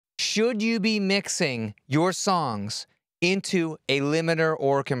should you be mixing your songs into a limiter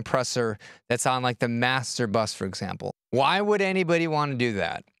or a compressor that's on like the master bus, for example? Why would anybody want to do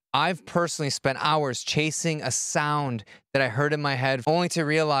that? I've personally spent hours chasing a sound that I heard in my head, only to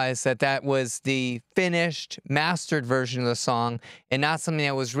realize that that was the finished, mastered version of the song and not something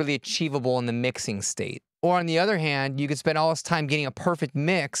that was really achievable in the mixing state. Or on the other hand, you could spend all this time getting a perfect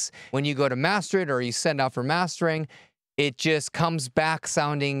mix. When you go to master it or you send out for mastering, it just comes back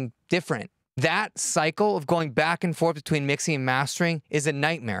sounding different. That cycle of going back and forth between mixing and mastering is a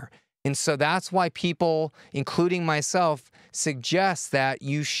nightmare. And so that's why people, including myself, suggest that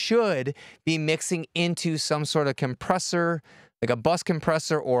you should be mixing into some sort of compressor, like a bus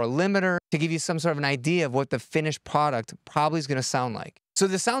compressor or a limiter, to give you some sort of an idea of what the finished product probably is going to sound like. So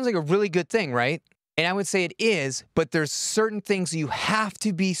this sounds like a really good thing, right? And I would say it is, but there's certain things you have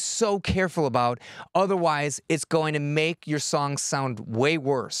to be so careful about. Otherwise, it's going to make your song sound way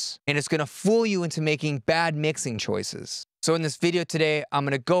worse. And it's going to fool you into making bad mixing choices. So in this video today, I'm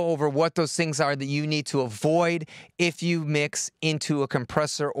going to go over what those things are that you need to avoid if you mix into a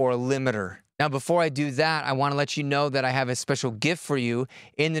compressor or a limiter. Now, before I do that, I want to let you know that I have a special gift for you.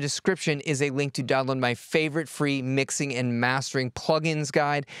 In the description is a link to download my favorite free mixing and mastering plugins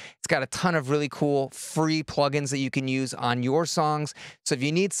guide. It's got a ton of really cool free plugins that you can use on your songs. So if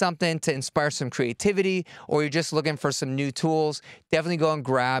you need something to inspire some creativity or you're just looking for some new tools, definitely go and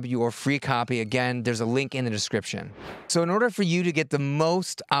grab your free copy. Again, there's a link in the description. So in order for you to get the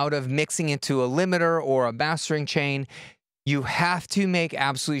most out of mixing into a limiter or a mastering chain, you have to make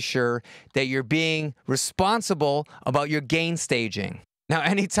absolutely sure that you're being responsible about your gain staging. Now,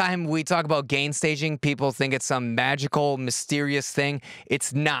 anytime we talk about gain staging, people think it's some magical, mysterious thing.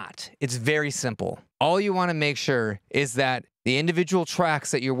 It's not. It's very simple. All you want to make sure is that the individual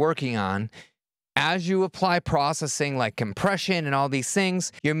tracks that you're working on, as you apply processing like compression and all these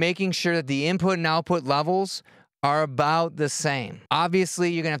things, you're making sure that the input and output levels are about the same.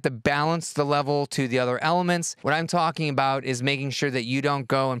 Obviously, you're gonna have to balance the level to the other elements. What I'm talking about is making sure that you don't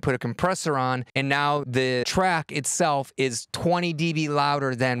go and put a compressor on and now the track itself is 20 dB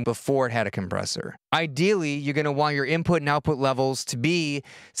louder than before it had a compressor. Ideally, you're gonna want your input and output levels to be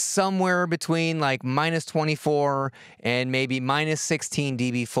somewhere between like -24 and maybe -16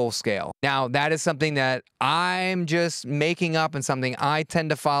 dB full scale. Now, that is something that I'm just making up and something I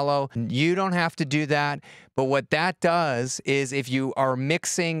tend to follow. You don't have to do that. But what that does is if you are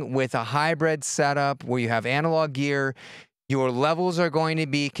mixing with a hybrid setup where you have analog gear, your levels are going to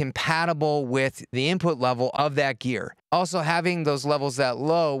be compatible with the input level of that gear. Also, having those levels that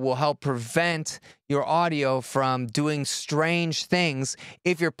low will help prevent your audio from doing strange things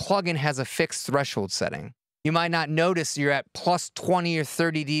if your plugin has a fixed threshold setting. You might not notice you're at plus 20 or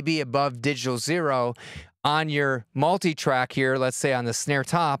 30 dB above digital zero on your multi-track here, let's say on the snare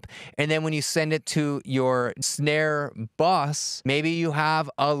top, and then when you send it to your snare bus, maybe you have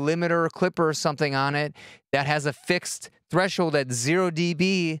a limiter or clipper or something on it that has a fixed threshold at 0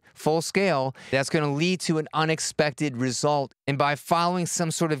 dB full scale, that's going to lead to an unexpected result. And by following some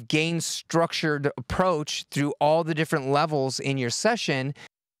sort of gain structured approach through all the different levels in your session,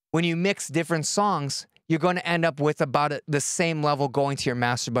 when you mix different songs, you're going to end up with about the same level going to your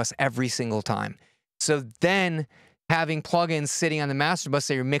master bus every single time. So then having plugins sitting on the master bus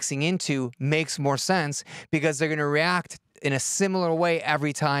that you're mixing into makes more sense because they're going to react in a similar way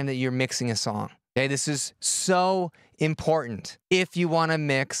every time that you're mixing a song. Okay, this is so important if you want to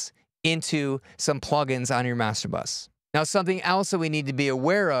mix into some plugins on your master bus. Now, something else that we need to be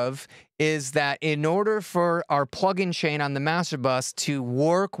aware of is that in order for our plugin chain on the master bus to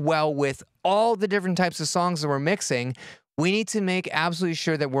work well with all the different types of songs that we're mixing, we need to make absolutely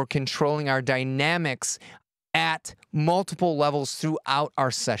sure that we're controlling our dynamics at multiple levels throughout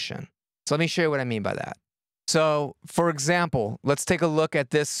our session. So let me show you what I mean by that. So, for example, let's take a look at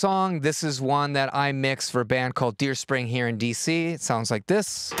this song. This is one that I mix for a band called Deer Spring here in DC. It sounds like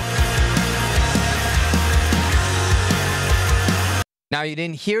this. Now, you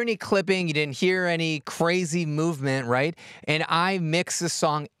didn't hear any clipping, you didn't hear any crazy movement, right? And I mixed the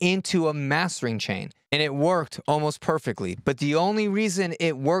song into a mastering chain, and it worked almost perfectly. But the only reason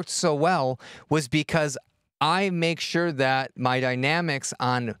it worked so well was because I make sure that my dynamics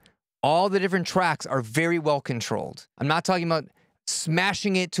on all the different tracks are very well controlled. I'm not talking about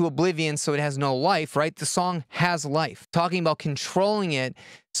smashing it to oblivion so it has no life, right? The song has life. Talking about controlling it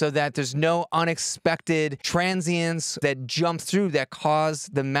so that there's no unexpected transients that jump through that cause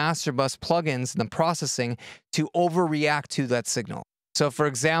the master bus plugins and the processing to overreact to that signal. So for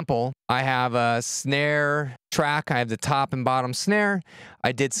example, I have a snare track. I have the top and bottom snare.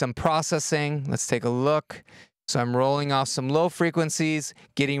 I did some processing. Let's take a look. So I'm rolling off some low frequencies,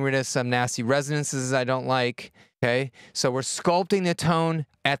 getting rid of some nasty resonances I don't like. Okay, so we're sculpting the tone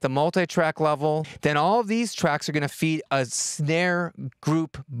at the multi-track level. Then all of these tracks are going to feed a snare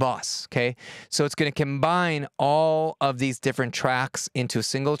group bus. Okay, so it's going to combine all of these different tracks into a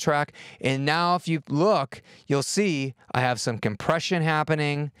single track. And now if you look, you'll see I have some compression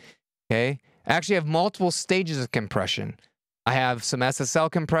happening. Okay, I actually have multiple stages of compression. I have some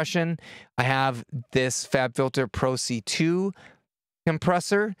SSL compression. I have this FabFilter Pro C2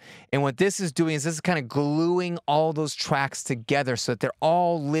 compressor. And what this is doing is this is kind of gluing all those tracks together so that they're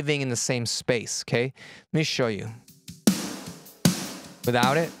all living in the same space, okay? Let me show you.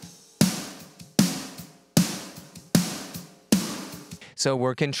 Without it. So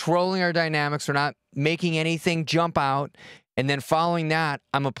we're controlling our dynamics. We're not making anything jump out. And then following that,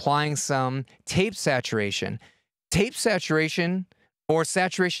 I'm applying some tape saturation. Tape saturation, or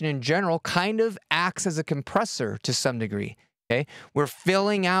saturation in general, kind of acts as a compressor to some degree. Okay? We're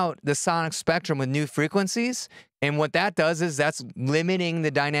filling out the sonic spectrum with new frequencies, and what that does is that's limiting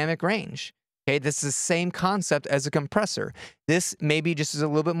the dynamic range. Okay? This is the same concept as a compressor. This maybe just is a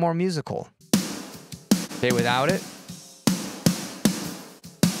little bit more musical. Okay, without it.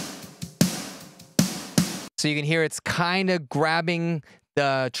 So you can hear it's kind of grabbing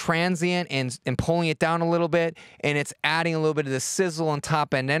the transient and pulling it down a little bit, and it's adding a little bit of the sizzle and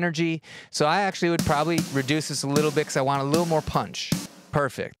top end energy. So I actually would probably reduce this a little bit because I want a little more punch.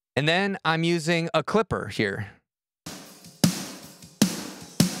 Perfect. And then I'm using a clipper here.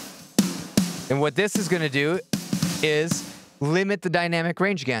 And what this is going to do is limit the dynamic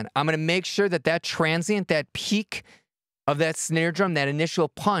range again. I'm going to make sure that that transient, that peak of that snare drum, that initial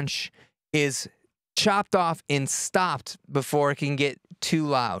punch is chopped off and stopped before it can get too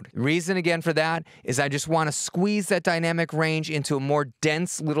loud. Reason again for that is I just want to squeeze that dynamic range into a more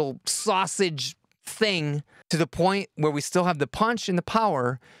dense little sausage thing to the point where we still have the punch and the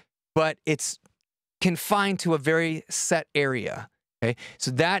power, but it's confined to a very set area. Okay, so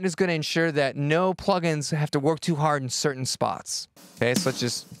that is going to ensure that no plugins have to work too hard in certain spots. Okay, so let's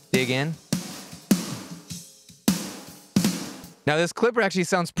just dig in. Now this clipper actually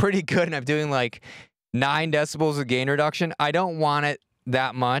sounds pretty good, and I'm doing like 9 decibels of gain reduction. I don't want it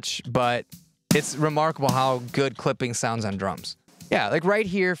that much, but it's remarkable how good clipping sounds on drums. Yeah, like right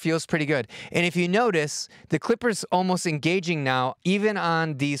here feels pretty good. And if you notice, the clipper's almost engaging now, even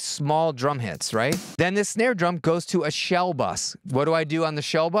on these small drum hits, right? Then this snare drum goes to a shell bus. What do I do on the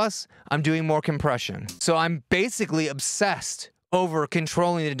shell bus? I'm doing more compression. So I'm basically obsessed over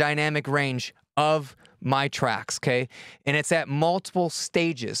controlling the dynamic range of my tracks, okay? And it's at multiple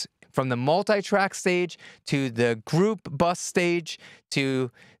stages, from the multi-track stage to the group bus stage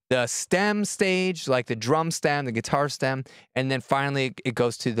to the stem stage, like the drum stem, the guitar stem, and then finally it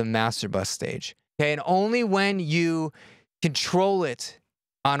goes to the master bus stage. Okay, and only when you control it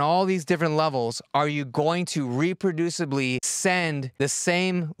on all these different levels are you going to reproducibly send the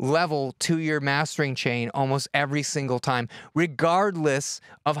same level to your mastering chain almost every single time, regardless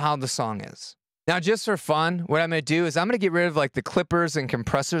of how the song is. Now, just for fun, what I'm going to do is I'm going to get rid of like the clippers and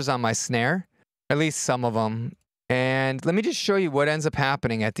compressors on my snare, at least some of them. And let me just show you what ends up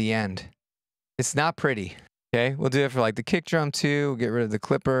happening at the end. It's not pretty. Okay, we'll do it for like the kick drum too. We'll get rid of the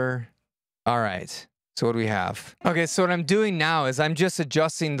clipper. All right. So what do we have? Okay, so what I'm doing now is I'm just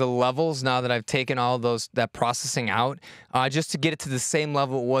adjusting the levels now that I've taken all that processing out, just to get it to the same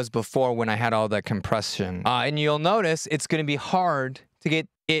level it was before when I had all that compression. And you'll notice it's going to be hard to get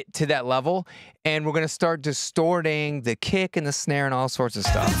it to that level, and we're going to start distorting the kick and the snare and all sorts of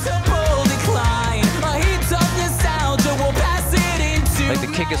stuff. Like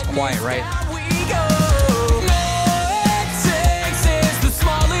the kick is quiet, right?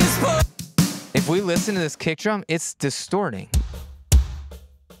 If we listen to this kick drum, it's distorting.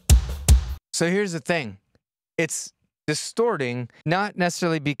 So here's the thing. It's distorting, not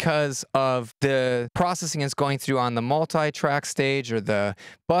necessarily because of the processing it's going through on the multi-track stage or the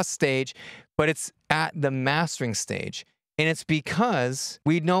bus stage, but it's at the mastering stage. And it's because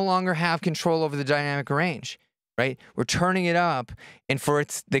we no longer have control over the dynamic range, right? We're turning it up, and for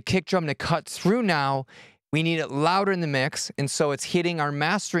the kick drum to cut through now, we need it louder in the mix, and so it's hitting our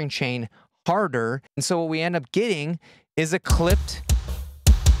mastering chain harder. And so what we end up getting is a clipped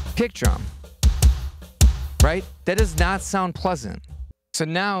kick drum. Right? That does not sound pleasant. So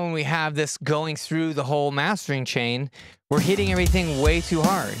now when we have this going through the whole mastering chain, we're hitting everything way too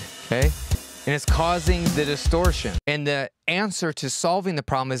hard, okay? And it's causing the distortion. And the answer to solving the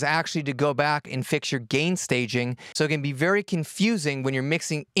problem is actually to go back and fix your gain staging. So it can be very confusing when you're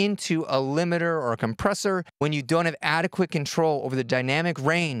mixing into a limiter or a compressor when you don't have adequate control over the dynamic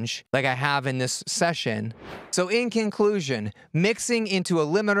range like I have in this session. So in conclusion, mixing into a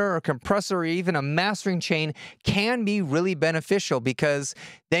limiter or compressor or even a mastering chain can be really beneficial because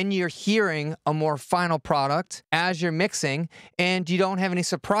then you're hearing a more final product as you're mixing, and you don't have any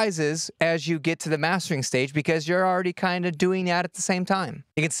surprises as you get to the mastering stage because you're already kind of doing that at the same time.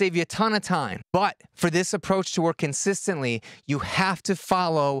 It can save you a ton of time. But for this approach to work consistently, you have to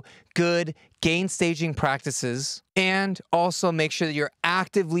follow good gain staging practices and also make sure that you're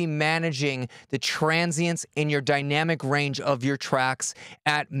actively managing the transients in your dynamic range of your tracks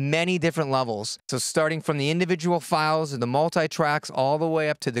at many different levels. So starting from the individual files or the multi-tracks all the way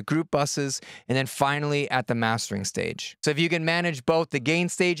up to the group buses, and then finally at the mastering stage. So if you can manage both the gain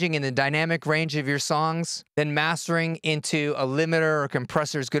staging and the dynamic range of your songs, then mastering into a limiter or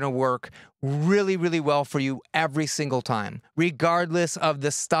compressor is going to work really, really well for you every single time, regardless of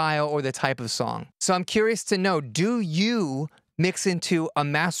the style or the type of song. So I'm curious to know, do you mix into a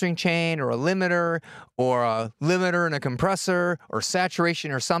mastering chain or a limiter and a compressor or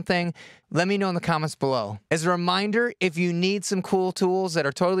saturation or something? Let me know in the comments below. As a reminder, if you need some cool tools that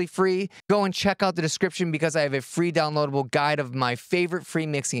are totally free, go and check out the description because I have a free downloadable guide of my favorite free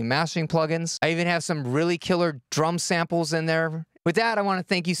mixing and mastering plugins. I even have some really killer drum samples in there. With that, I want to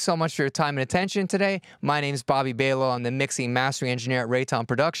thank you so much for your time and attention today. My name is Bobby Balo. I'm the mixing and mastering engineer at Raytown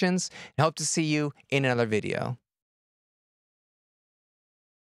Productions, and hope to see you in another video.